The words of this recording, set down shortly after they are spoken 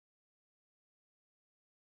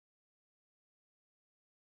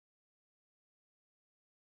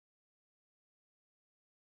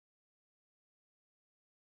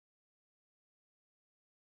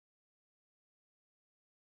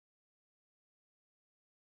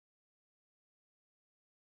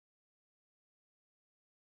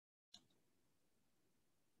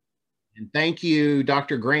And thank you,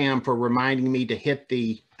 Dr. Graham, for reminding me to hit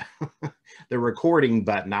the the recording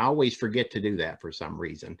button. I always forget to do that for some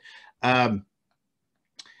reason.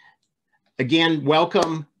 Again,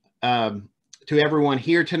 welcome to everyone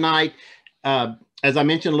here tonight. As I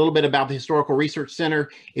mentioned a little bit about the Historical Research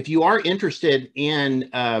Center, if you are interested in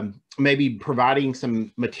maybe providing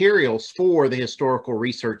some materials for the Historical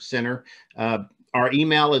Research Center, our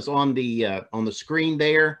email is on the screen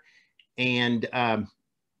there, and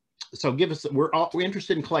so give us. We're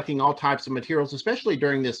interested in collecting all types of materials, especially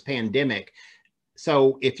during this pandemic.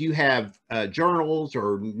 So if you have journals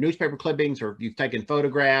or newspaper clippings, or if you've taken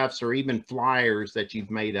photographs or even flyers that you've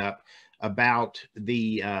made up about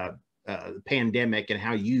the pandemic and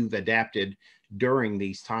how you've adapted during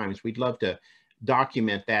these times, we'd love to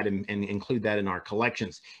document that and include that in our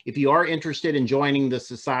collections. If you are interested in joining the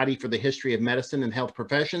Society for the History of Medicine and Health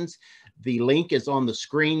Professions, the link is on the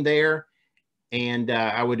screen there, and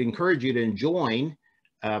I would encourage you to join.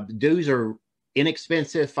 Dues are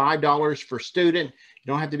inexpensive, $5 for student. You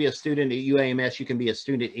don't have to be a student at UAMS. You can be a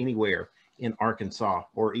student anywhere in Arkansas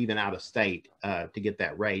or even out of state to get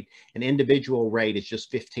that rate. An individual rate is just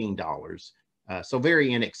 $15. So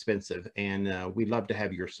very inexpensive, and we'd love to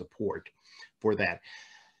have your support for that.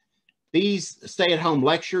 These stay-at-home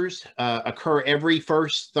lectures occur every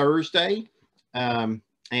first Thursday,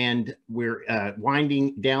 and we're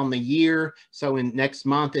winding down the year. So in next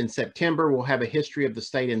month in September, we'll have a history of the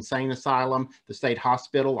State Insane Asylum, the State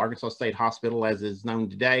Hospital, Arkansas State Hospital as is known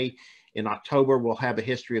today. In October, we'll have a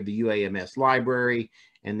history of the UAMS Library,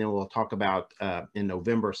 and then we'll talk about in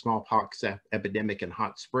November, smallpox epidemic in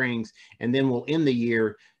Hot Springs. And then we'll end the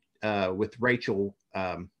year with Rachel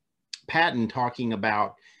Patton talking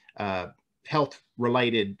about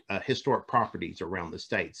health-related historic properties around the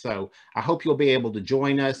state. So I hope you'll be able to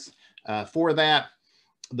join us for that.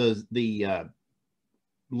 The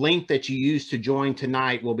link that you use to join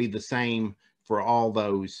tonight will be the same for all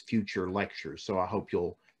those future lectures. So I hope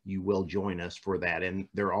you will join us for that. And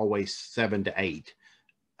they're always 7 to 8.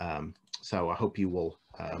 So I hope you will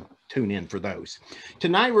tune in for those.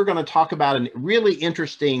 Tonight, we're going to talk about a really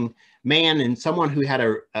interesting man and someone who had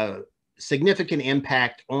a significant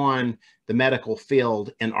impact on the medical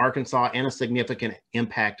field in Arkansas and a significant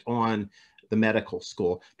impact on the medical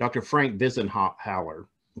school, Dr. Frank Vinsonhaler.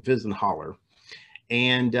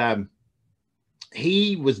 And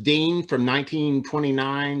he was dean from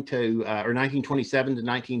 1929 to, or 1927 to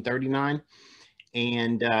 1939.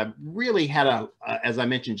 And really had as I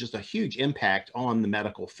mentioned, just a huge impact on the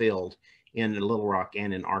medical field in Little Rock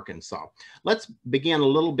and in Arkansas. Let's begin a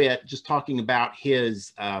little bit just talking about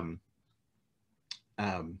his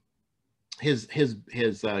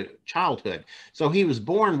childhood. So he was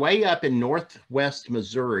born way up in northwest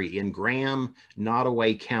Missouri in Graham,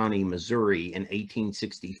 Nottoway County, Missouri in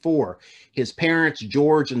 1864. His parents,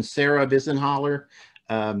 George and Sarah Vinsonhaler,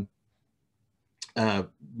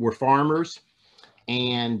 were farmers,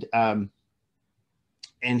 and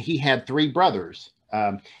he had 3 brothers.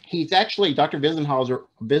 He's actually, Dr.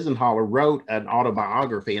 Vinsonhaler wrote an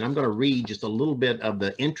autobiography, and I'm going to read just a little bit of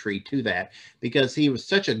the entry to that because he was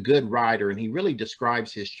such a good writer, and he really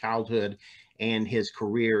describes his childhood and his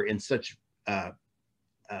career in such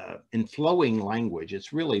in flowing language.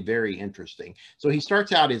 It's really very interesting. So he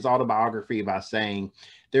starts out his autobiography by saying,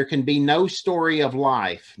 "There can be no story of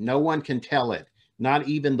life. No one can tell it, not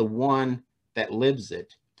even the one that lives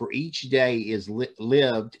it. For each day is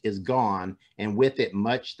lived is gone, and with it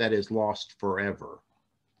much that is lost forever."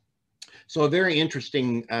 So a very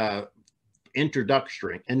interesting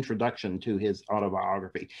introduction to his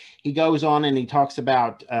autobiography. He goes on and he talks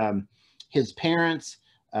about his parents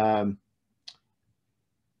and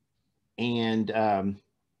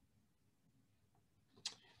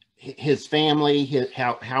his family,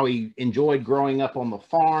 how he enjoyed growing up on the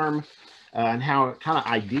farm, and how kind of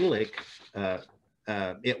idyllic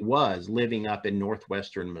it was living up in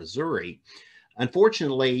northwestern Missouri.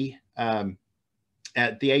 Unfortunately,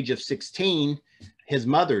 at the age of 16, his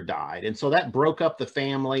mother died, and so that broke up the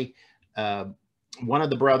family. One of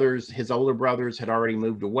the brothers, his older brothers, had already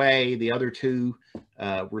moved away. The other 2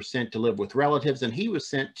 were sent to live with relatives, and he was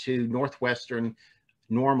sent to Northwestern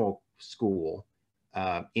Normal School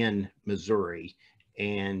in Missouri.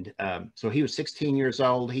 And so he was 16 years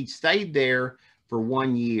old. He stayed there for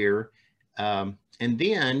 1 year. And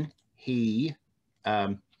then he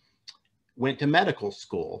went to medical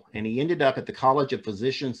school, and he ended up at the College of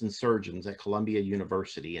Physicians and Surgeons at Columbia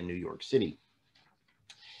University in New York City.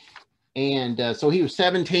 And so he was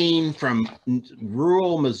 17 from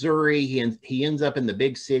rural Missouri. He ends up in the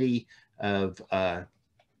big city of as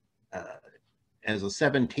a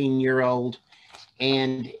 17-year-old.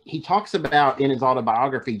 And he talks about in his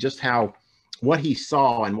autobiography just what he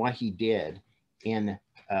saw and what he did in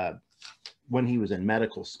when he was in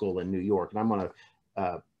medical school in New York. And I'm going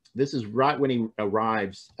to, this is right when he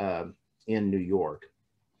arrives in New York.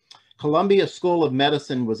 Columbia School of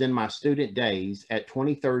Medicine was in my student days at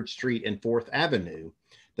 23rd Street and 4th Avenue,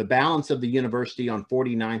 the balance of the university on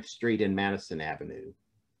 49th Street and Madison Avenue.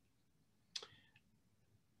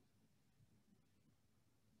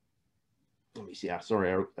 Let me see,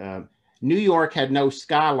 sorry. New York had no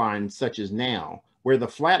skyline such as now. Where the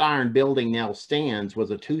Flatiron building now stands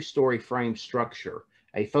was a 2-story frame structure,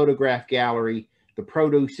 a photograph gallery, the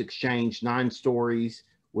produce exchange, 9 stories,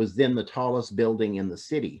 was then the tallest building in the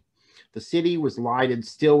city. The city was lighted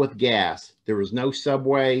still with gas. There was no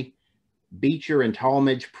subway. Beecher and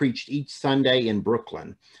Talmadge preached each Sunday in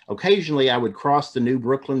Brooklyn. Occasionally, I would cross the New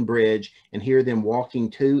Brooklyn Bridge and hear them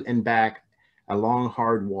walking to and back a long,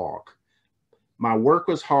 hard walk. My work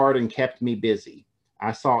was hard and kept me busy.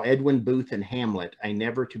 I saw Edwin Booth and Hamlet, a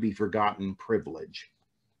never-to-be-forgotten privilege.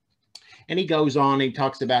 And he goes on, he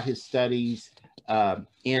talks about his studies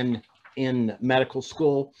in medical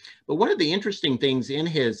school. But one of the interesting things in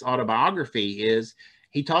his autobiography is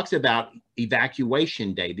he talks about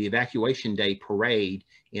Evacuation Day, the Evacuation Day parade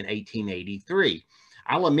in 1883.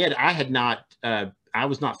 I'll admit I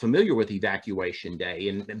was not familiar with Evacuation Day,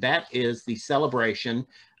 and that is the celebration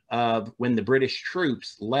of when the British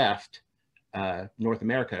troops left North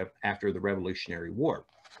America after the Revolutionary War.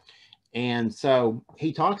 And so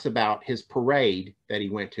he talks about his parade that he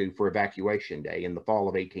went to for Evacuation Day in the fall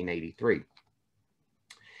of 1883.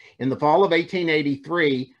 In the fall of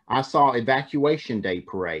 1883, I saw Evacuation Day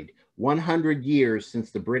parade, 100 years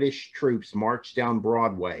since the British troops marched down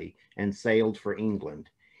Broadway and sailed for England.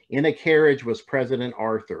 In a carriage was President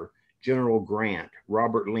Arthur, General Grant,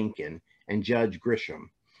 Robert Lincoln, and Judge Grisham.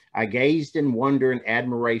 I gazed in wonder and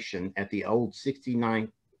admiration at the old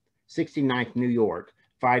 69th New York,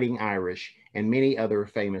 Fighting Irish, and many other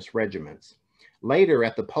famous regiments. Later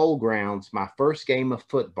at the Pole Grounds, my first game of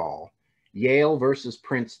football, Yale versus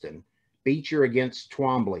Princeton, Beecher against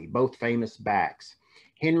Twombly, both famous backs.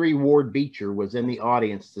 Henry Ward Beecher was in the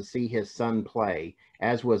audience to see his son play,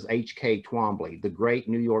 as was H.K. Twombly, the great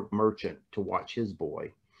New York merchant, to watch his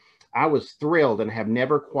boy. I was thrilled and have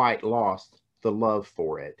never quite lost the love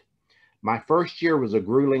for it. My first year was a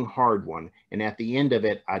grueling hard one, and at the end of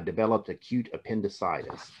it, I developed acute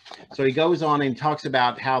appendicitis. So he goes on and talks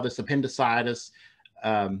about how this appendicitis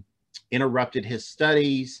interrupted his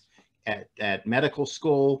studies at medical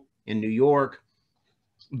school in New York.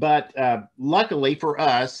 But luckily for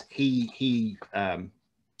us, he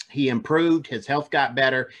improved, his health got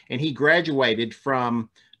better, and he graduated from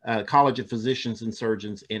College of Physicians and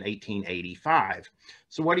Surgeons in 1885.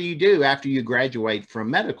 So what do you do after you graduate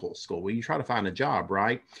from medical school? Well, you try to find a job,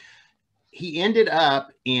 right? He ended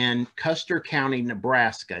up in Custer County,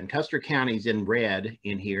 Nebraska, and Custer County's in red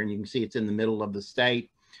in here, and you can see it's in the middle of the state,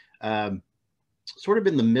 sort of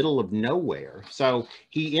in the middle of nowhere. So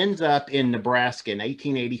he ends up in Nebraska in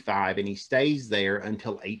 1885, and he stays there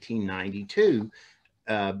until 1892,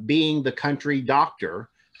 being the country doctor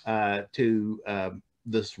to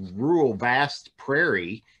this rural, vast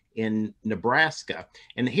prairie in Nebraska.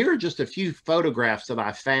 And here are just a few photographs that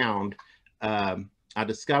I found, I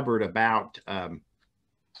discovered about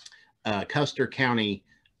Custer County,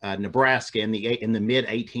 Nebraska in the mid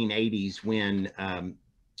 1880s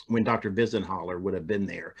when Dr. Vinsonhaler would have been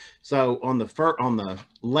there. So on the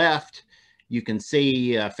left, you can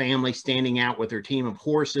see a family standing out with their team of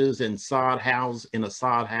horses in a sod house,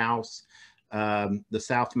 the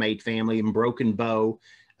Southmaid family in Broken Bow,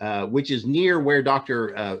 which is near where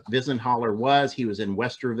Dr. Vinsonhaler was. He was in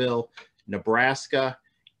Westerville, Nebraska,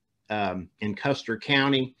 in Custer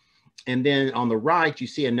County. And then on the right, you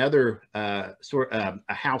see another a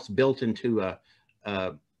house built into a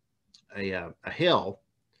hill,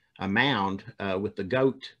 a mound with the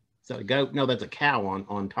goat. Is that a goat? No, that's a cow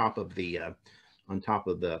on top of the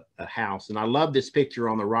house. And I love this picture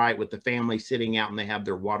on the right with the family sitting out, and they have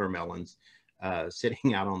their watermelons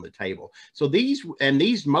sitting out on the table. So these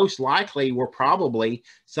most likely were probably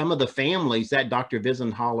some of the families that Dr.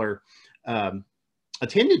 Vinsonhaler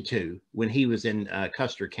attended to when he was in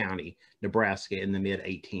Custer County, Nebraska in the mid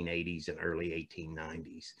 1880s and early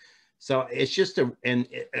 1890s. So it's just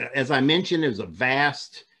as I mentioned, it was a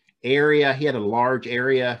vast area. He had a large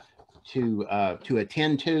area to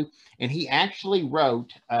attend to, and he actually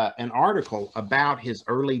wrote an article about his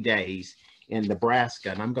early days in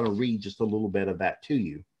Nebraska, and I'm going to read just a little bit of that to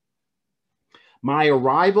you. My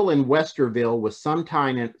arrival in Westerville was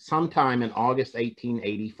sometime in August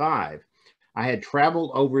 1885. I had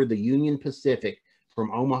traveled over the Union Pacific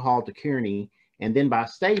from Omaha to Kearney, and then by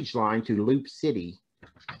stage line to Loop City,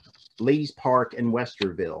 Lee's Park, and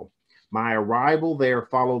Westerville. My arrival there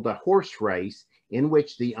followed a horse race in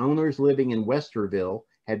which the owners living in Westerville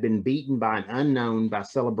had been beaten by an unknown by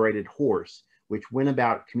celebrated horse, which went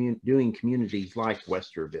about doing communities like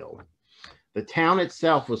Westerville. The town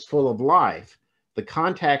itself was full of life. The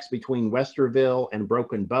contacts between Westerville and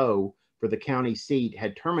Broken Bow for the county seat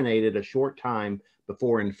had terminated a short time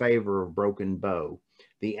before in favor of Broken Bow.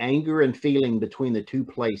 The anger and feeling between the two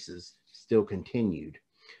places still continued.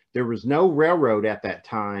 There was no railroad at that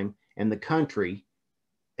time, and the country,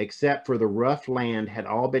 except for the rough land, had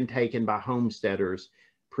all been taken by homesteaders,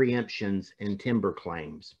 preemptions, and timber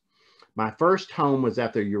claims. My first home was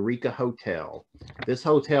at the Eureka Hotel. This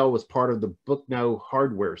hotel was part of the Bookno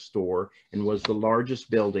hardware store and was the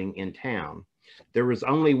largest building in town. There was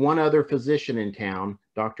only one other physician in town,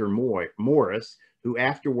 Dr. Morris, who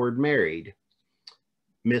afterward married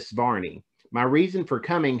Miss Varney. My reason for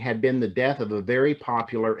coming had been the death of a very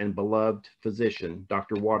popular and beloved physician,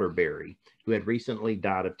 Dr. Waterbury, who had recently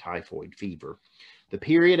died of typhoid fever. The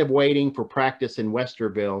period of waiting for practice in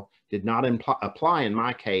Westerville did not apply in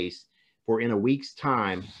my case, for in a week's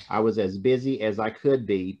time, I was as busy as I could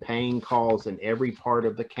be paying calls in every part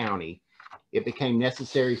of the county. It became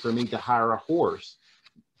necessary for me to hire a horse,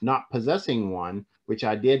 not possessing one, which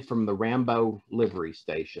I did from the Rambo livery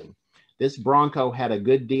station. This bronco had a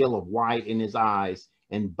good deal of white in his eyes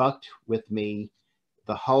and bucked with me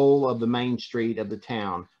the whole of the main street of the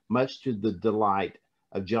town, much to the delight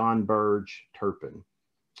of John Burge Turpin.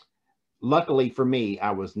 Luckily for me,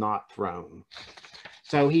 I was not thrown.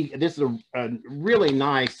 So this is a really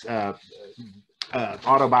nice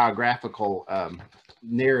autobiographical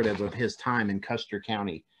narrative of his time in Custer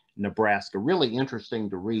County, Nebraska. Really interesting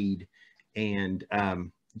to read, and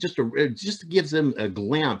it just gives them a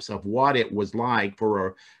glimpse of what it was like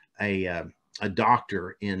for a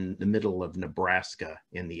doctor in the middle of Nebraska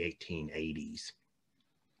in the 1880s.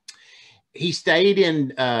 He stayed in,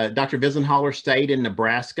 Dr. Vinsonhaler stayed in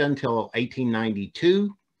Nebraska until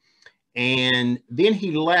 1892. And then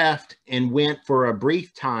he left and went for a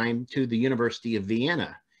brief time to the University of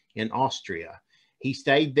Vienna in Austria. He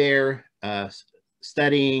stayed there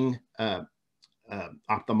studying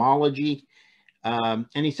ophthalmology.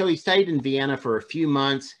 So he stayed in Vienna for a few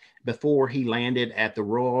months before he landed at the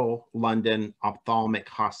Royal London Ophthalmic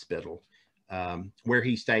Hospital, where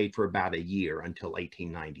he stayed for about a year until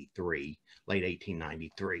 1893, late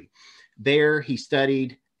 1893. There he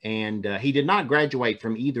studied, and he did not graduate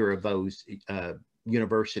from either of those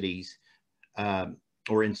universities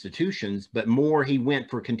or institutions, but more he went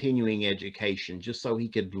for continuing education just so he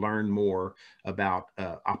could learn more about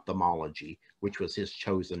ophthalmology, which was his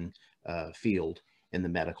chosen field in the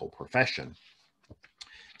medical profession.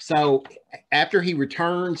 So after he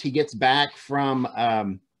returns, he gets back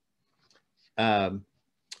from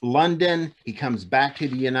London, he comes back to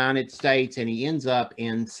the United States, and he ends up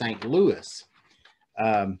in St. Louis,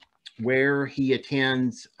 where he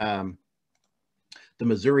attends the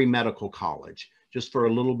Missouri Medical College, just for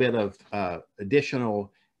a little bit of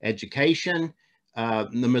additional education. The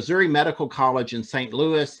Missouri Medical College in St.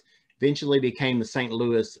 Louis eventually became the St.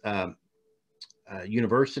 Louis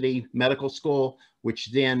University Medical School,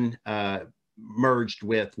 which then merged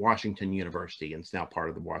with Washington University, and it's now part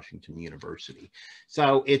of the Washington University.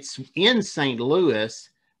 So it's in St. Louis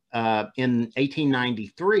in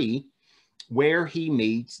 1893 where he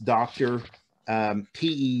meets Dr.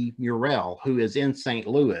 T.E. Murrell, who is in St.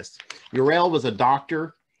 Louis. Murrell was a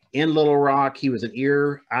doctor in Little Rock. He was an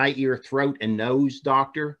eye, ear, throat, and nose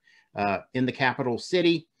doctor in the capital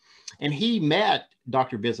city. And he met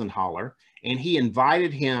Dr. Vinsonhaler, and he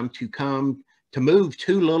invited him to move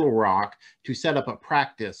to Little Rock to set up a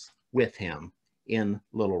practice with him in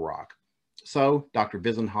Little Rock. So Dr.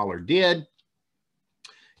 Vinsonhaler did.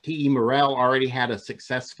 T.E. Murrell already had a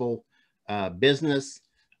successful business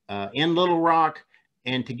in Little Rock,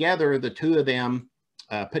 and together the two of them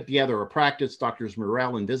put together a practice, Drs.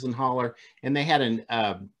 Murrell and Vinsonhaler, and they had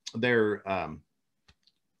their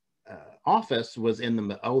office was in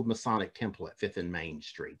the old Masonic Temple at 5th and Main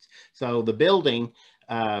Streets. So the building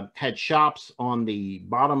had shops on the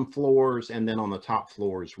bottom floors, and then on the top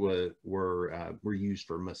floors were used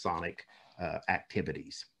for Masonic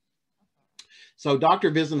activities. So Dr.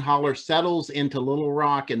 Vinsonhaler settles into Little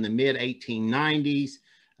Rock in the mid-1890s.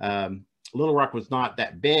 Little Rock was not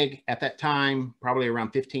that big at that time, probably around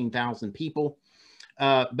 15,000 people.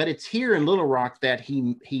 But it's here in Little Rock that he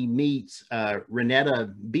meets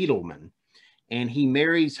Renetta Beetleman, and he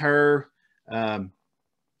marries her around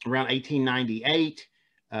 1898.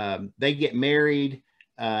 They get married,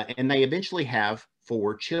 and they eventually have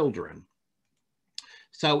for children.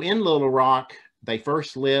 So in Little Rock, they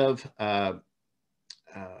first live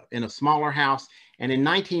in a smaller house, and in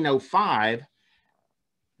 1905,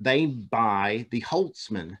 they buy the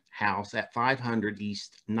Holtzman house at 500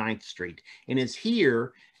 East 9th Street. And it's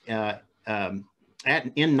here on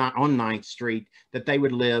 9th Street that they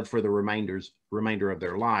would live for the remainder of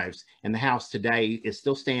their lives. And the house today is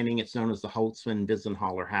still standing. It's known as the Holtzman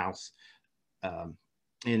Vinsonhaler house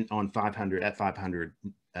on 500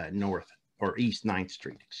 North or East 9th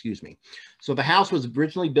Street, excuse me. So the house was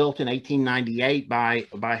originally built in 1898 by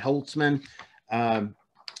Holtzman.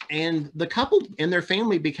 And the couple and their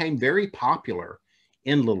family became very popular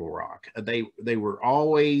in Little Rock. They were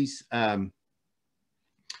always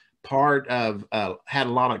part of, had a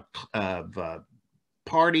lot of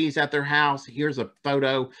parties at their house. Here's a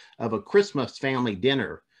photo of a Christmas family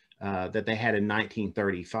dinner that they had in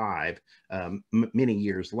 1935, many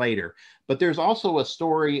years later. But there's also a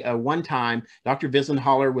story, one time, Dr.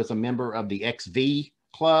 Vinsonhaler was a member of the XV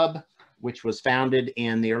Club, which was founded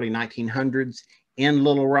in the early 1900s in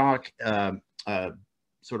Little Rock,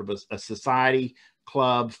 sort of a society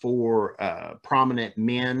club for prominent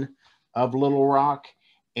men of Little Rock.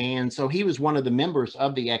 And so he was one of the members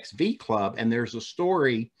of the XV Club. And there's a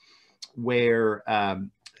story where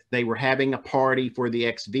they were having a party for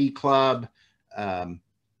the XV Club in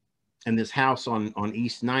this house on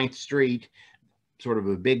East 9th Street, sort of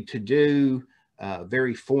a big to-do,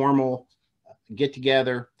 very formal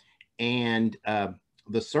get-together. And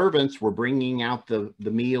the servants were bringing out the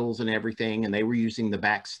meals and everything, and they were using the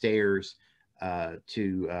back stairs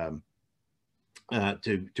to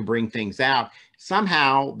bring things out.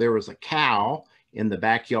 Somehow there was a cow in the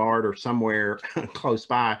backyard or somewhere close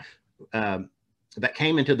by that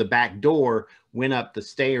came into the back door, went up the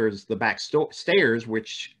stairs, the back stairs,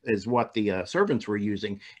 which is what the servants were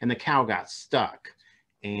using, and the cow got stuck.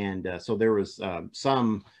 And so there was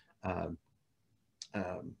some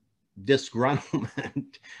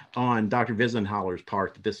disgruntlement on Dr. Vinsonhaler's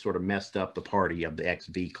part that this sort of messed up the party of the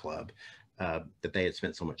XV Club that they had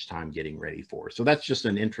spent so much time getting ready for. So that's just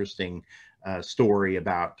an interesting story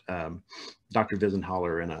about Dr.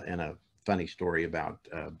 Vinsonhaler and a funny story about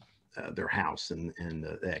their house and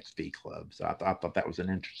the XV Club. So I thought that was an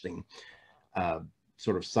interesting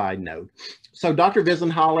sort of side note. So Dr.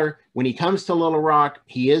 Vinsonhaler, when he comes to Little Rock,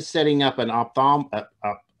 he is setting up an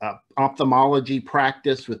ophthalmology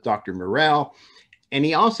practice with Dr. Morrell, and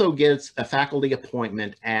he also gets a faculty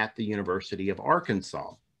appointment at the University of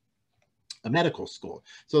Arkansas, a medical school.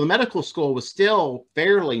 So the medical school was still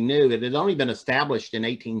fairly new. It had only been established in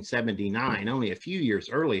 1879, only a few years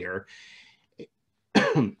earlier.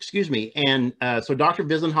 Excuse me. And so Dr.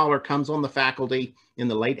 Vinsonhaler comes on the faculty in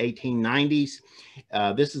the late 1890s.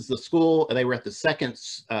 This is the school. They were at the second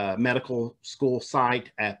medical school site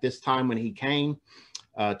at this time when he came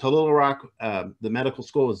to Little Rock. The medical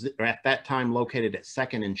school was at that time located at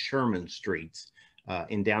 2nd and Sherman Streets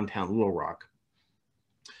in downtown Little Rock.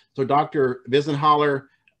 So Dr. Vinsonhaler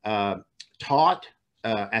taught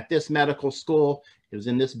at this medical school. It was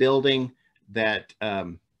in this building that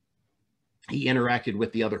he interacted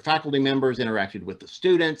with the other faculty members, interacted with the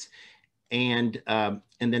students, and then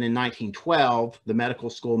in 1912, the medical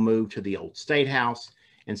school moved to the old State House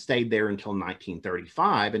and stayed there until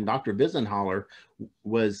 1935. And Dr. Vinsonhaler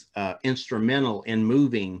was instrumental in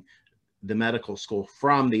moving the medical school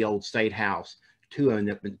from the old State House to a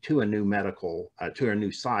new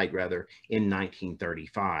site rather in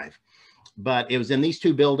 1935. But it was in these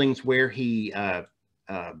two buildings where he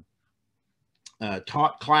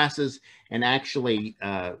taught classes and actually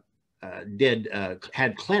had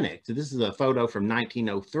clinics. So this is a photo from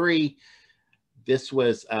 1903. This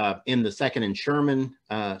was in the 2nd and Sherman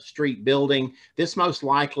Street building. This most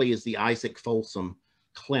likely is the Isaac Folsom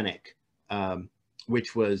Clinic,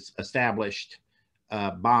 which was established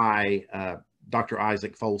by Dr.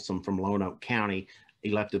 Isaac Folsom from Lonoke County.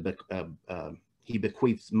 He he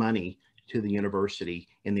bequeaths money to the university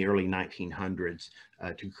in the early 1900s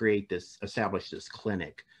to establish this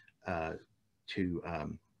clinic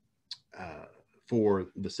for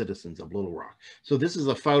the citizens of Little Rock. So this is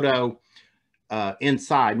a photo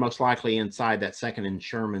inside, most likely inside that 2nd and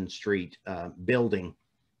Sherman Street building,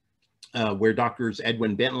 where Drs.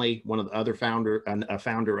 Edwin Bentley, one of the other founder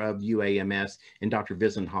of UAMS, and Dr.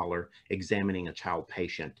 Vinsonhaler examining a child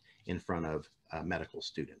patient in front of medical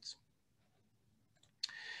students.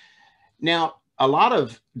 Now, a lot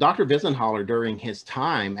of Dr. Vinsonhaler during his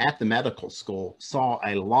time at the medical school saw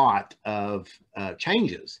a lot of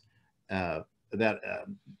changes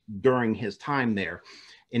during his time there.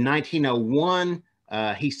 In 1901,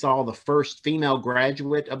 He saw the first female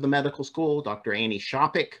graduate of the medical school, Dr. Annie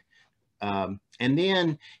Shopik. And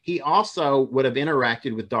then he also would have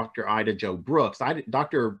interacted with Dr. Ida Jo Brooks.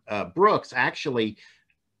 Dr. Brooks actually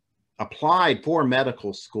applied for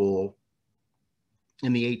medical school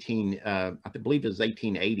in the I believe it was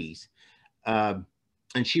 1880s.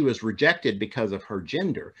 And she was rejected because of her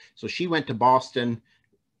gender. So she went to Boston,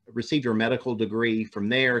 received her medical degree from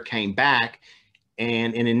there, came back,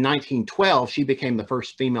 and in 1912, she became the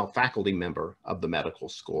first female faculty member of the medical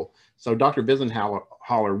school. So Dr.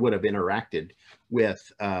 Vinsonhaler would have interacted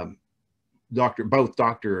with both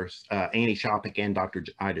Doctors Annie Shopik and Dr.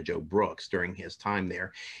 Ida Jo Brooks during his time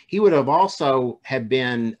there. He would have also have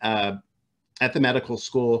been at the medical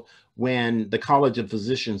school when the College of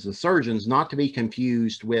Physicians and Surgeons, not to be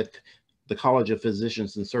confused with the College of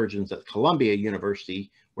Physicians and Surgeons at Columbia University,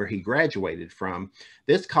 where he graduated from.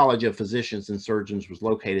 This College of Physicians and Surgeons was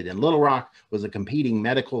located in Little Rock, was a competing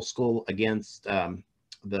medical school against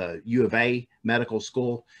the U of A medical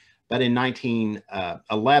school. But in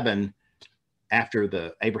 1911, after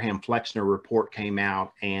the Abraham Flexner report came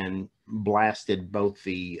out and blasted both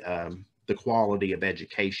the quality of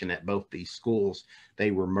education at both these schools, they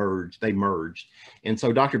merged. And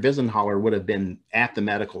so Dr. Vinsonhaler would have been at the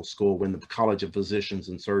medical school when the College of Physicians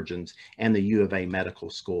and Surgeons and the U of A medical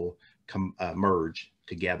school merged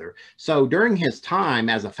together. So during his time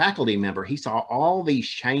as a faculty member, he saw all these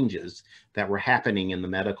changes that were happening in the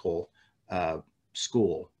medical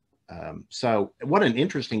school. So what an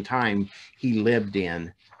interesting time he lived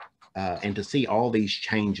in. And to see all these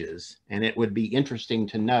changes. And it would be interesting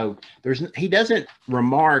to note, he doesn't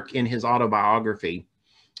remark in his autobiography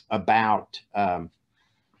about like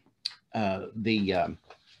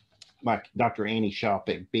Dr. Annie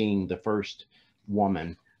Shopik being the first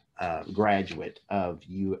woman graduate of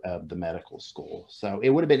the medical school. So it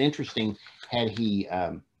would have been interesting had he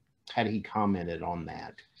commented on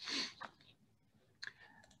that.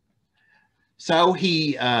 So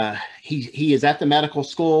he is at the medical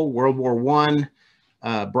school. World War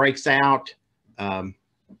I breaks out.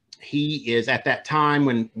 He is at that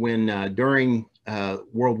time when during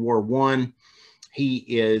World War I, he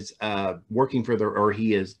is working for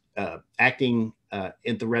he is acting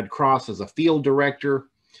at the Red Cross as a field director.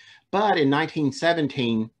 But in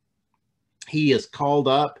 1917, he is called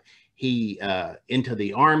up. Into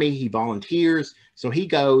the Army. He volunteers. So he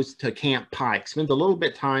goes to Camp Pike, spends a little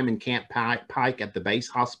bit of time in Camp Pike at the base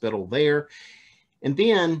hospital there. And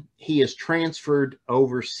then he is transferred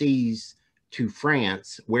overseas to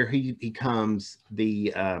France, where he becomes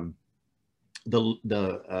a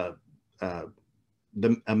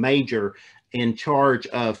major in charge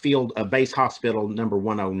of base hospital number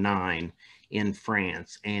 109 in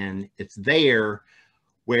France. And it's there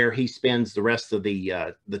where he spends the rest of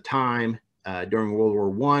the time during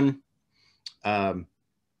World War I.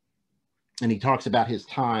 And he talks about his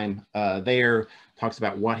time there, talks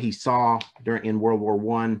about what he saw in World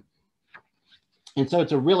War I. And so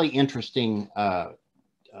it's a really interesting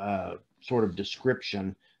sort of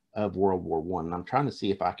description of World War I. And I'm trying to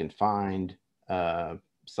see if I can find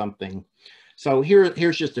something. So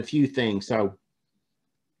here's just a few things. So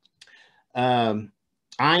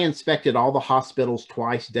I inspected all the hospitals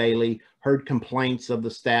twice daily, heard complaints of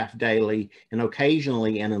the staff daily, and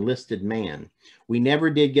occasionally an enlisted man. We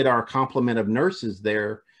never did get our complement of nurses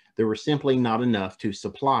there. There were simply not enough to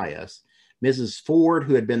supply us. Mrs. Ford,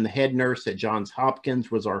 who had been the head nurse at Johns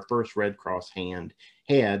Hopkins, was our first Red Cross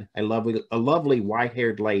head, a lovely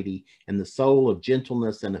white-haired lady and the soul of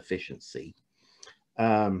gentleness and efficiency.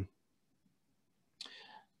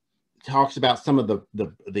 Talks about some of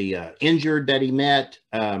the injured that he met.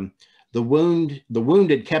 The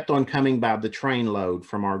wounded kept on coming by the trainload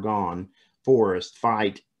from the Argonne Forest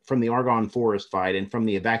fight, and from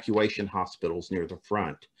the evacuation hospitals near the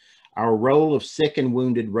front. Our roll of sick and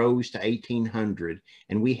wounded rose to 1,800,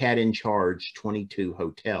 and we had in charge 22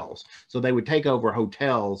 hotels. So they would take over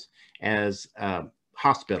hotels as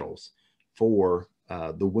hospitals for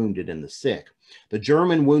the wounded and the sick. The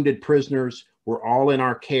German wounded prisoners were all in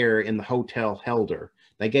our care in the Hotel Helder.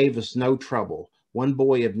 They gave us no trouble. One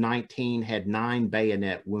boy of 19 had 9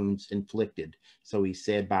 bayonet wounds inflicted, so he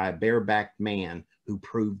said, by a barebacked man who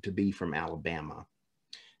proved to be from Alabama.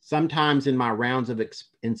 Sometimes in my rounds of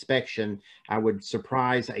inspection, I would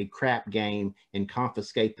surprise a crap game and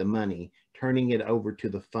confiscate the money, turning it over to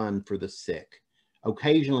the fund for the sick.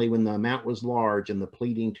 Occasionally, when the amount was large and the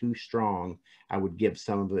pleading too strong, I would give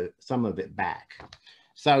some of it back.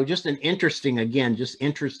 So just an interesting,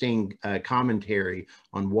 commentary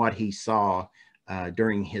on what he saw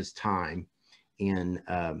during his time in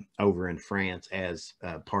over in France as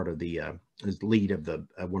part of the as lead of the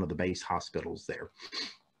one of the base hospitals there.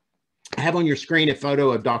 I have on your screen a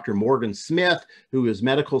photo of Dr. Morgan Smith, who was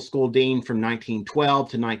medical school dean from 1912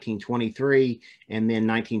 to 1923, and then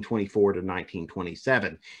 1924 to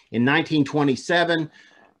 1927. In 1927,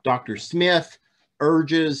 Dr. Smith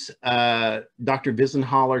urges Dr.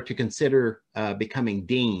 Vinsonhaler to consider becoming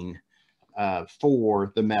dean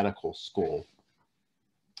for the medical school.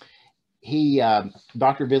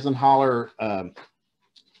 Dr. Vinsonhaler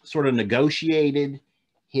sort of negotiated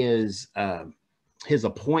his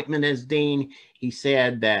appointment as dean. He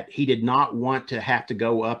said that he did not want to have to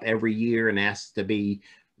go up every year and ask to be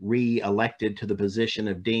re-elected to the position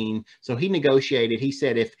of dean. So he negotiated. He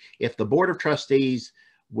said, if the Board of Trustees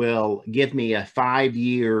will give me a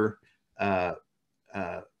 5-year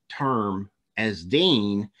term as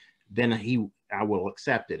dean, then I will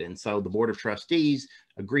accept it. And so the Board of Trustees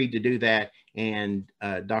agreed to do that, and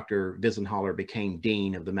Dr. Vinsonhaler became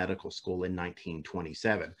dean of the medical school in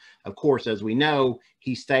 1927. Of course, as we know,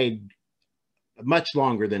 he stayed much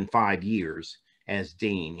longer than 5 years as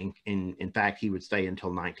dean. In fact, he would stay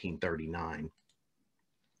until 1939.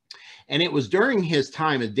 And it was during his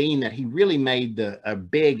time as dean that he really made a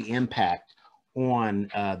big impact on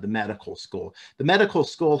the medical school. The medical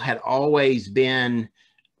school had always been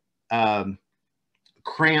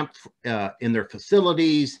cramped in their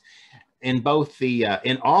facilities, in both the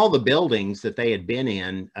in all the buildings that they had been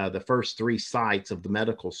in, the first 3 sites of the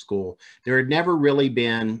medical school. There had never really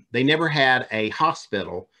been, they never had a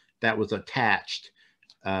hospital that was attached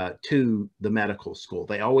to the medical school.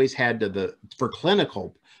 They always had to, for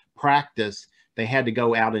clinical practice, they had to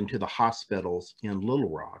go out into the hospitals in Little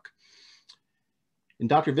Rock. And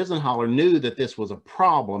Dr. Vinsonhaler knew that this was a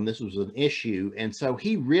problem, this was an issue, and so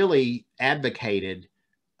he really advocated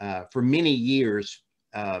for many years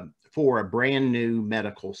for a brand new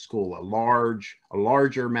medical school, a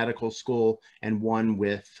larger medical school, and one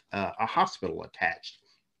with a hospital attached.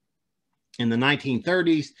 In the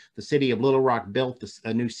 1930s, the city of Little Rock built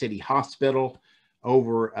a new city hospital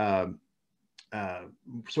over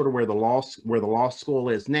sort of where the law school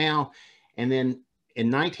is now. And then in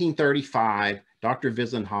 1935, Dr.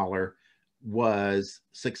 Vinsonhaler was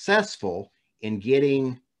successful in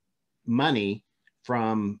getting money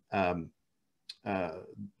from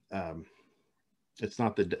it's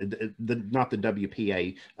not the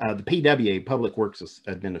WPA, the PWA, Public Works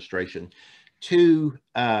Administration, to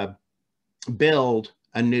build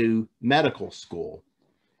a new medical school.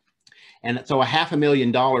 And so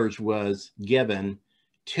 $500,000 was given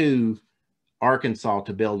to Arkansas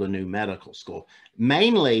to build a new medical school.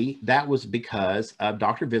 Mainly that was because of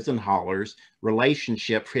Dr. Vinsonhaler's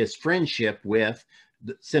relationship, his friendship with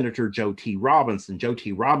Senator Joe T. Robinson. Joe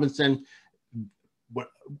T. Robinson,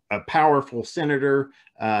 a powerful senator.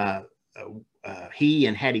 He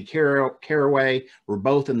and Hattie Caraway were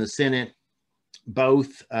both in the Senate,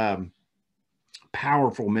 both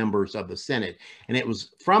powerful members of the Senate. And it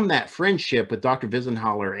was from that friendship with Dr.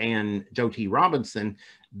 Vinsonhaler and Joe T. Robinson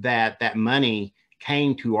that money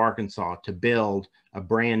came to Arkansas to build a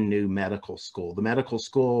brand new medical school. The medical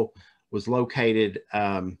school was located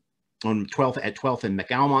on 12th and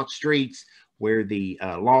McAlmont streets, where the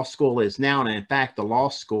law school is now. And in fact, the law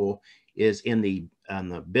school is in the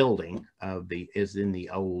building of is in the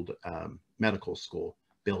old medical school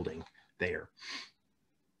building there.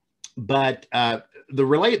 But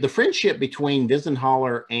the friendship between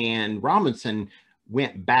Vinsonhaler and Robinson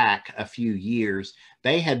went back a few years.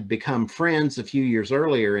 They had become friends a few years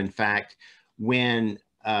earlier, in fact, when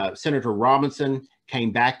Senator Robinson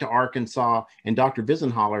came back to Arkansas, and Dr.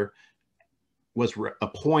 Vinsonhaler was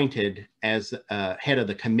appointed as head of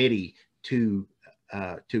the committee to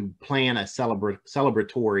plan a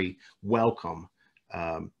celebratory welcome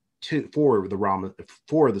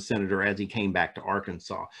for the senator as he came back to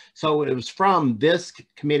Arkansas. So it was from this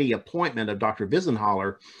committee appointment of Dr.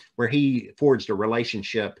 Vinsonhaler where he forged a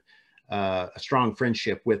relationship, a strong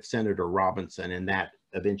friendship with Senator Robinson, and that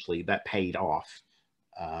eventually paid off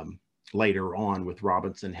later on, with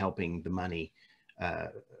Robinson helping the money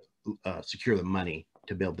secure the money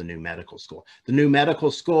to build the new medical school. The new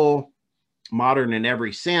medical school, modern in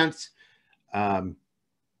every sense.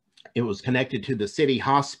 It was connected to the city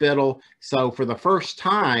hospital. So for the first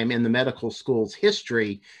time in the medical school's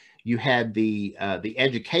history, you had the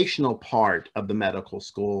educational part of the medical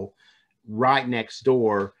school right next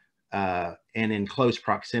door and in close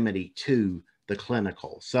proximity to the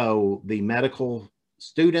clinical. So the medical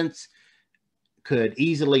students could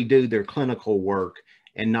easily do their clinical work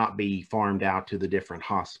and not be farmed out to the different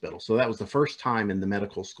hospitals. So that was the first time in the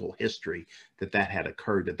medical school history that that had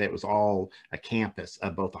occurred, that that was all a campus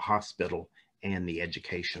of both the hospital and the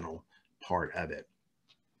educational part of it.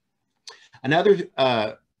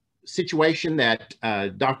 Another situation that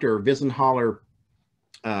Dr. Vinsonhaler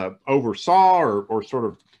oversaw or sort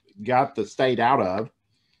of got the state out of,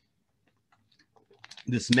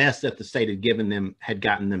 this mess that the state had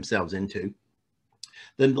gotten themselves into.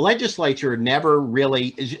 The legislature never really,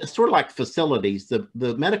 it's sort of like facilities. The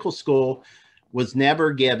medical school was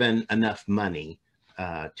never given enough money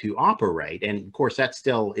to operate. And of course, that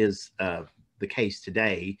still is the case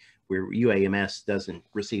today, where UAMS doesn't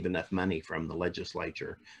receive enough money from the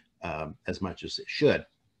legislature as much as it should.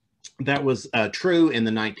 That was true in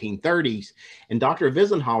the 1930s. And Dr.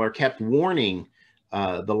 Vinsonhaler kept warning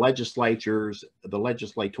the legislators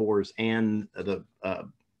and the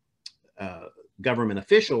government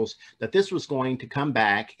officials that this was going to come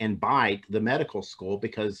back and bite the medical school,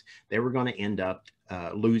 because they were going to end up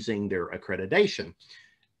losing their accreditation.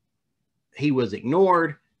 He was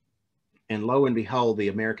ignored, and lo and behold, the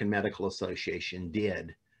American Medical Association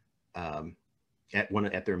did,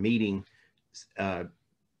 at their meeting,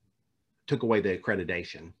 took away the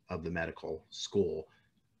accreditation of the medical school.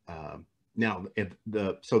 Now,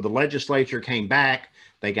 so the legislature came back,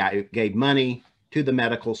 they gave money to the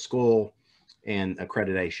medical school, and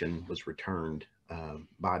accreditation was returned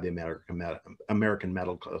by the American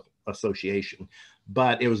Medical Association.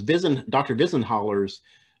 But it was Dr. Vinsonhaler's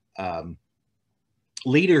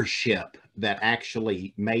leadership that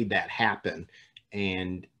actually made that happen,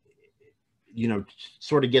 and, you know,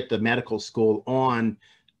 sort of get the medical school on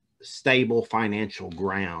stable financial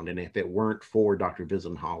ground. And if it weren't for Dr.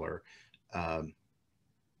 Vinsonhaler, our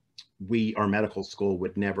medical school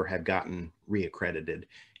would never have gotten re-accredited,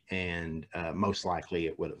 and most likely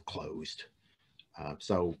it would have closed.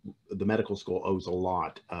 So the medical school owes a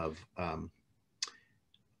lot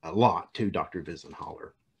to Dr.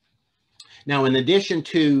 Vinsonhaler. Now, in addition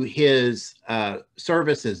to his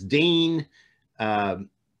service as dean at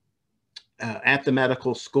the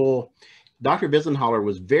medical school, Dr. Vinsonhaler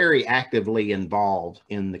was very actively involved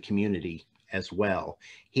in the community as well.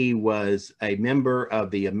 He was a member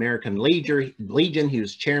of the American Legion. He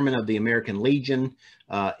was chairman of the American Legion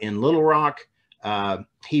in Little Rock.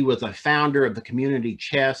 He was a founder of the Community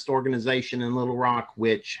Chest organization in Little Rock,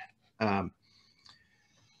 which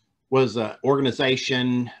was an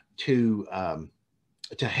organization to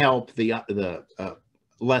help the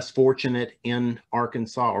less fortunate in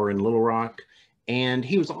Arkansas or in Little Rock. And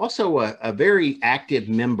he was also a very active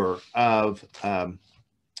member of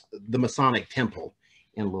the Masonic Temple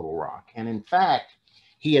in Little Rock. And in fact,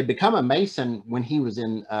 he had become a Mason when he was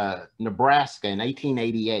in Nebraska in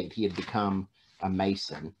 1888. He had become a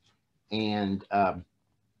Mason. And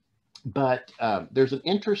there's an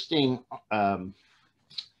interesting,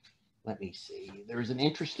 let me see, there's an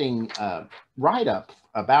interesting write-up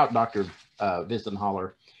about Dr.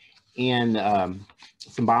 Vinsonhaler in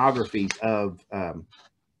some biographies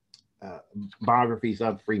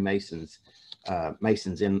of Freemasons,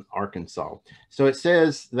 Masons in Arkansas. So it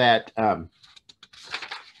says that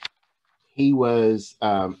he was,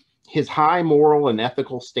 his high moral and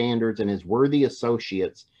ethical standards and his worthy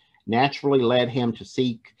associates naturally led him to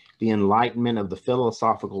seek the enlightenment of the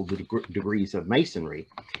philosophical degrees of Masonry.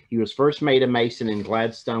 He was first made a Mason in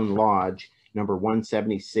Gladstone Lodge, number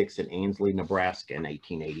 176 in Ansley, Nebraska in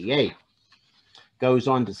 1888. Goes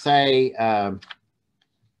on to say,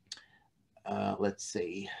 let's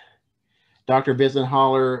see, Dr.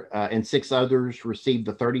 Vinsonhaler and 6 others received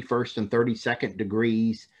the 31st and 32nd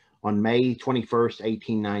degrees on May 21st,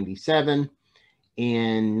 1897.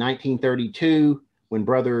 In 1932, when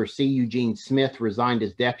Brother C. Eugene Smith resigned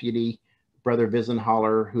as deputy, Brother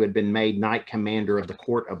Vinsonhaler, who had been made Knight Commander of the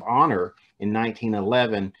Court of Honor in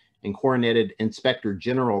 1911 and coroneted Inspector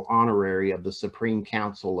General Honorary of the Supreme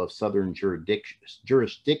Council of Southern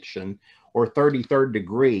Jurisdiction, or 33rd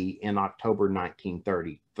degree, in October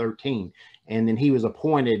 1913. And then he was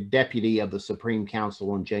appointed deputy of the Supreme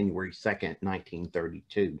Council on January 2nd,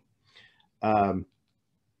 1932.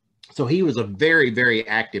 So he was a very, very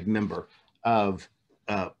active member of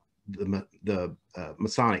the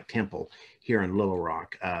Masonic Temple here in Little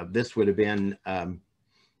Rock. This would have been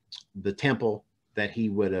the temple that he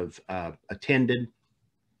would have attended,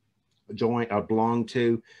 belonged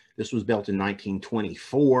to. This was built in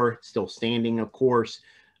 1924, still standing, of course,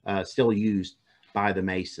 still used by the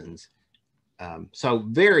Masons. So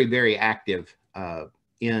very, very active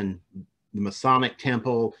in the Masonic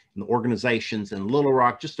Temple and the organizations in Little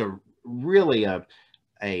Rock. Just really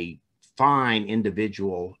a fine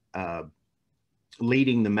individual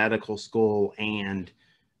leading the medical school and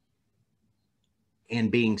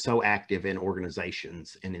being so active in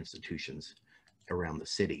organizations and institutions around the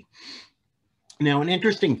city. Now, an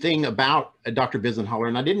interesting thing about Dr. Vinsonhaler,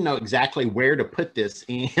 and I didn't know exactly where to put this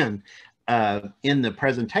in the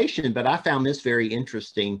presentation, but I found this very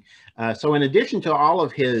interesting. So in addition to all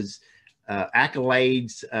of his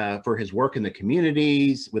accolades for his work in the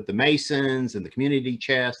communities with the Masons and the community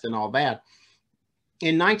chest and all that,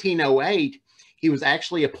 in 1908, he was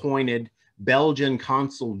actually appointed Belgian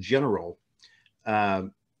Consul General,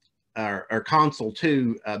 or Consul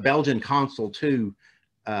to, Belgian Consul to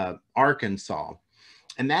Arkansas.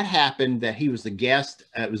 And that happened that he was the guest,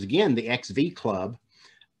 it was again the XV Club,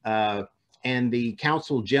 and the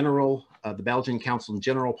Consul General, the Belgian Consul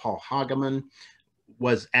General, Paul Hageman,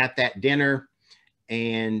 was at that dinner,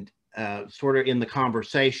 and sort of in the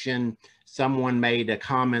conversation, someone made a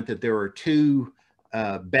comment that there were two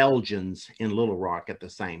Belgians in Little Rock at the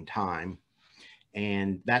same time.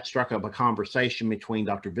 And that struck up a conversation between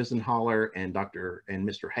Dr. Vinsonhaler and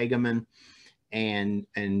Mr. Hageman. And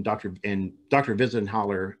Dr.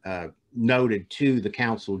 Vinsonhaler noted to the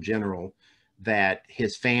Consul General that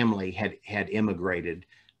his family had immigrated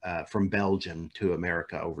from Belgium to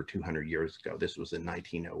America over 200 years ago. This was in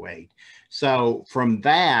 1908. So from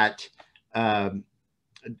that, Mr.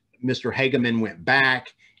 Hageman went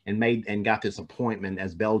back and got this appointment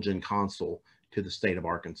as Belgian Consul to the state of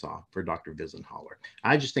Arkansas for Dr. Vinsonhaler.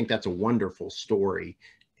 I just think that's a wonderful story,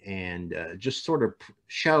 and just sort of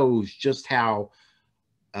shows just how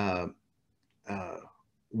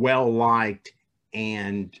well liked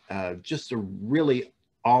and just a really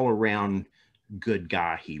all around good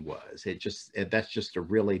guy he was. That's just a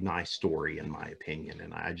really nice story in my opinion,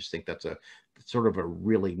 and I just think that's a sort of a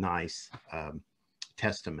really nice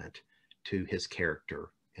testament to his character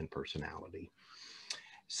and personality.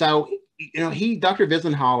 So, you know, Dr.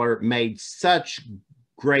 Vinsonhaler made such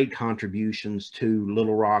great contributions to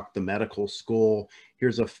Little Rock, the medical school.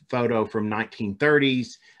 Here's a photo from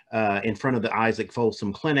 1930s in front of the Isaac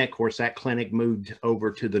Folsom Clinic. Of course, that clinic moved over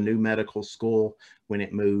to the new medical school when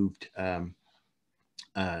it moved to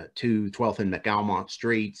 12th and McAlmont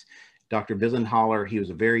streets. Dr. Vinsonhaler, he was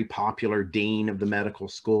a very popular dean of the medical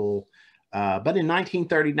school. But in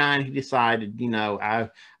 1939, he decided, you know,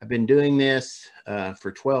 I've been doing this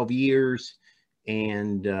for 12 years,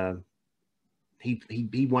 and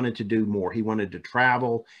he wanted to do more. He wanted to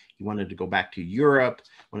travel. He wanted to go back to Europe,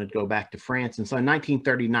 wanted to go back to France. And so in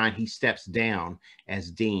 1939, he steps down as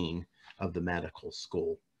dean of the medical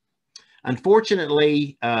school.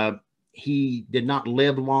 Unfortunately, he did not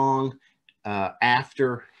live long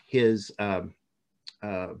after his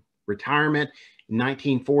retirement. In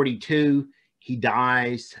 1942, he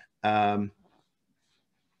dies.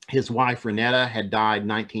 His wife, Renetta, had died in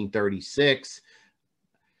 1936.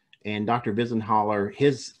 And Dr. Vinsonhaler,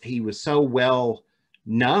 he was so well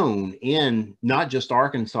known in not just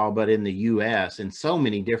Arkansas, but in the U.S. in so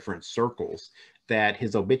many different circles that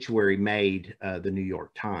his obituary made the New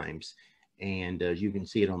York Times. And as you can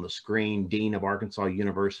see it on the screen, Dean of Arkansas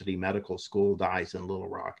University Medical School, dies in Little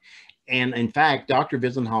Rock. And in fact, Dr.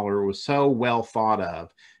 Vinsonhaler was so well thought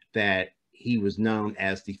of that he was known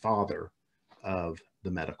as the father of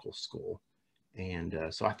the medical school. And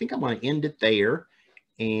so I think I'm going to end it there.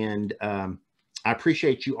 And I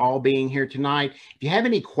appreciate you all being here tonight. If you have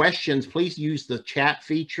any questions, please use the chat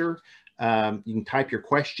feature. You can type your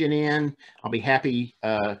question in. I'll be happy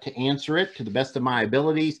to answer it to the best of my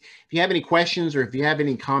abilities. If you have any questions or if you have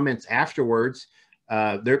any comments afterwards,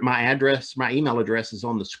 my email address is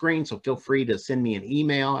on the screen, so feel free to send me an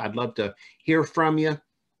email. I'd love to hear from you.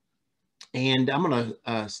 And I'm going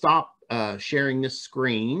to stop sharing this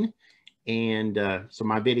screen, and so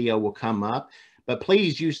my video will come up. But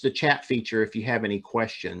please use the chat feature if you have any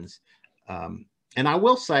questions. And I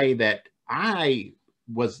will say that I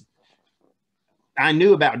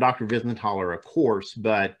knew about Dr. Vinsonhaler, of course,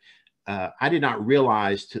 but I did not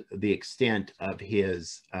realize to the extent of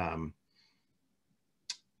his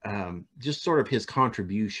just sort of his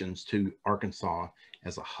contributions to Arkansas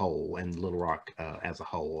as a whole and Little Rock as a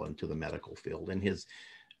whole and to the medical field, and his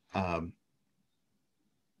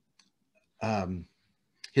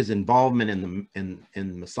involvement in the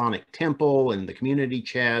Masonic Temple and the community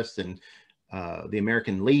chest and the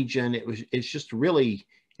American Legion. It's just really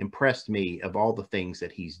impressed me of all the things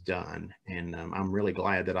that he's done, and I'm really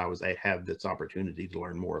glad that I have this opportunity to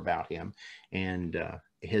learn more about him and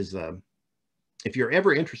his. If you're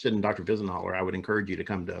ever interested in Dr. Vinsonhaler, I would encourage you to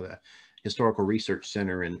come to the Historical Research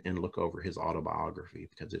Center and look over his autobiography,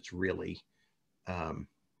 because it's really,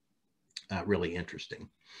 really interesting.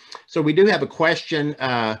 So we do have a question.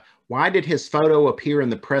 Why did his photo appear in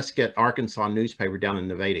the Prescott, Arkansas newspaper down in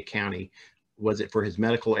Nevada County? Was it for his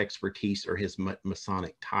medical expertise or his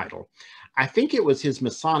Masonic title? I think it was his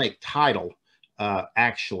Masonic title,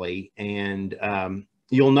 actually. And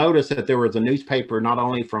you'll notice that there was a newspaper, not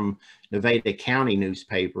only from Nevada County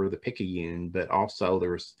newspaper, the Picayune, but also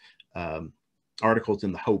there's articles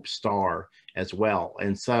in the Hope Star as well.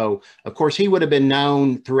 And so, of course, he would have been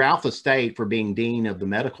known throughout the state for being dean of the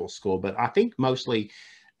medical school, but I think mostly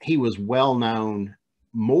he was well known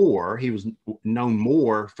more. He was known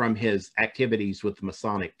more from his activities with the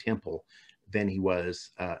Masonic Temple than he was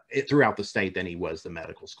throughout the state than he was the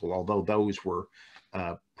medical school, although those were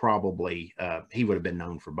probably, he would have been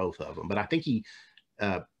known for both of them. But I think he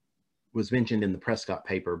was mentioned in the Prescott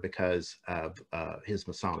paper because of his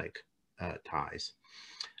Masonic ties.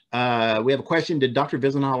 We have a question. Did Dr.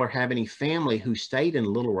 Vinsonhaler have any family who stayed in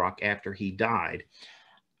Little Rock after he died?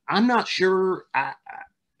 I'm not sure.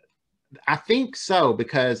 I think so,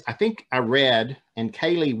 because I think I read, and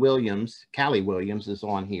Callie Williams is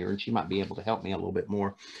on here, and she might be able to help me a little bit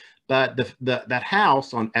more. But that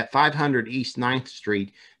house at 500 East 9th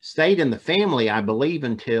Street stayed in the family, I believe,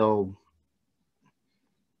 until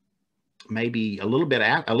maybe a little bit,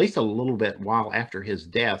 at least a little bit while after his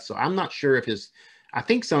death. So I'm not sure if I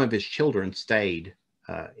think some of his children stayed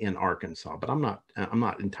in Arkansas, but I'm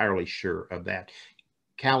not entirely sure of that.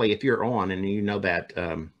 Callie, if you're on and you know that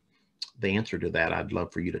the answer to that, I'd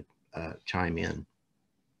love for you to chime in.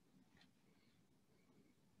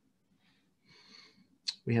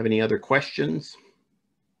 We have any other questions?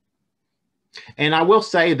 And I will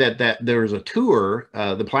say that there's a tour,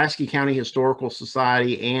 the Pulaski County Historical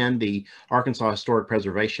Society and the Arkansas Historic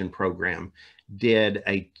Preservation Program had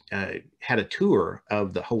a tour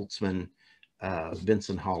of the Holtzman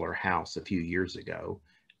Vinsonhaler house a few years ago.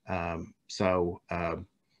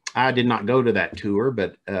 I did not go to that tour,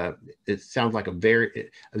 but it sounds like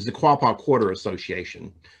it was the Quapaw Quarter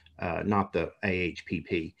Association, not the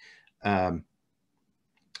AHPP.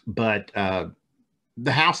 But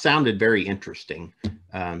the house sounded very interesting.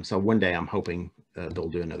 So one day I'm hoping they'll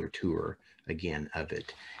do another tour again of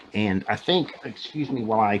it. And I think, excuse me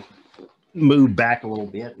while I move back a little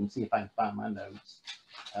bit and see if I can find my notes.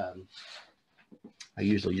 I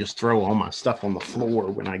usually just throw all my stuff on the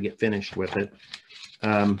floor when I get finished with it.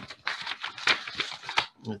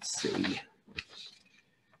 Let's see.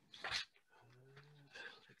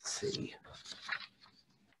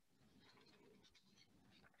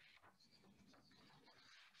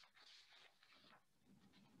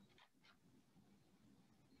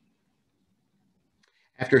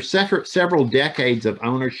 After several decades of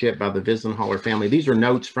ownership by the Vinsonhaler family, these are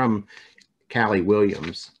notes from Callie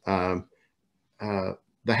Williams.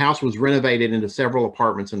 The house was renovated into several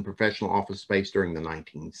apartments and professional office space during the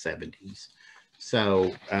 1970s.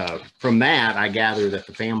 So from that, I gather that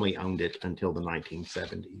the family owned it until the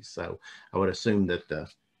 1970s. So I would assume that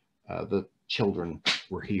the children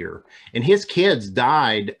were here. And his kids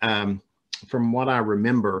died, from what I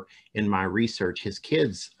remember in my research, his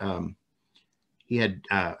kids, he had,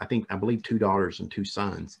 I believe 2 daughters and 2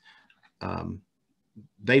 sons.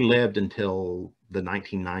 They lived until the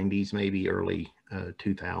 1990s, maybe early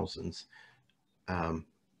 2000s.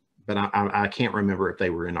 But I can't remember if they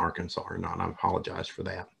were in Arkansas or not. I apologize for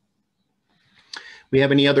that. We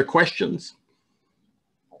have any other questions?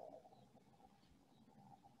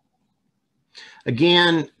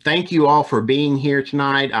 Again, thank you all for being here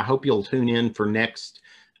tonight. I hope you'll tune in for next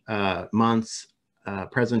month's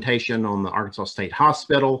presentation on the Arkansas State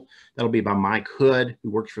Hospital. That'll be by Mike Hood, who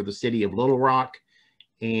works for the city of Little Rock.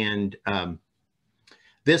 And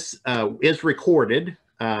this is recorded,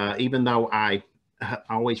 even though I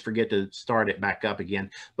always forget to start it back up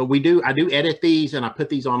again. But I do edit these and I put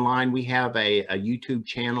these online. We have a YouTube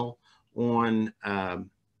channel on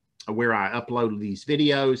where I upload these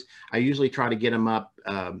videos. I usually try to get them up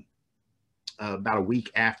about a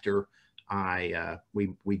week after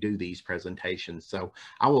we do these presentations. So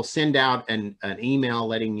I will send out an email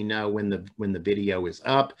letting you know when the video is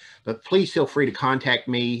up, but please feel free to contact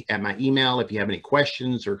me at my email if you have any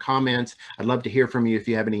questions or comments. I'd love to hear from you if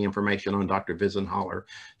you have any information on Dr. Vinsonhaler.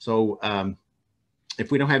 So if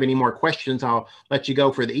we don't have any more questions, I'll let you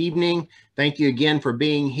go for the evening. Thank you again for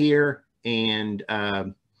being here, and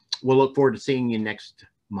we'll look forward to seeing you next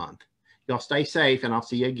month. Y'all stay safe, and I'll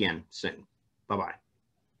see you again soon. Bye-bye.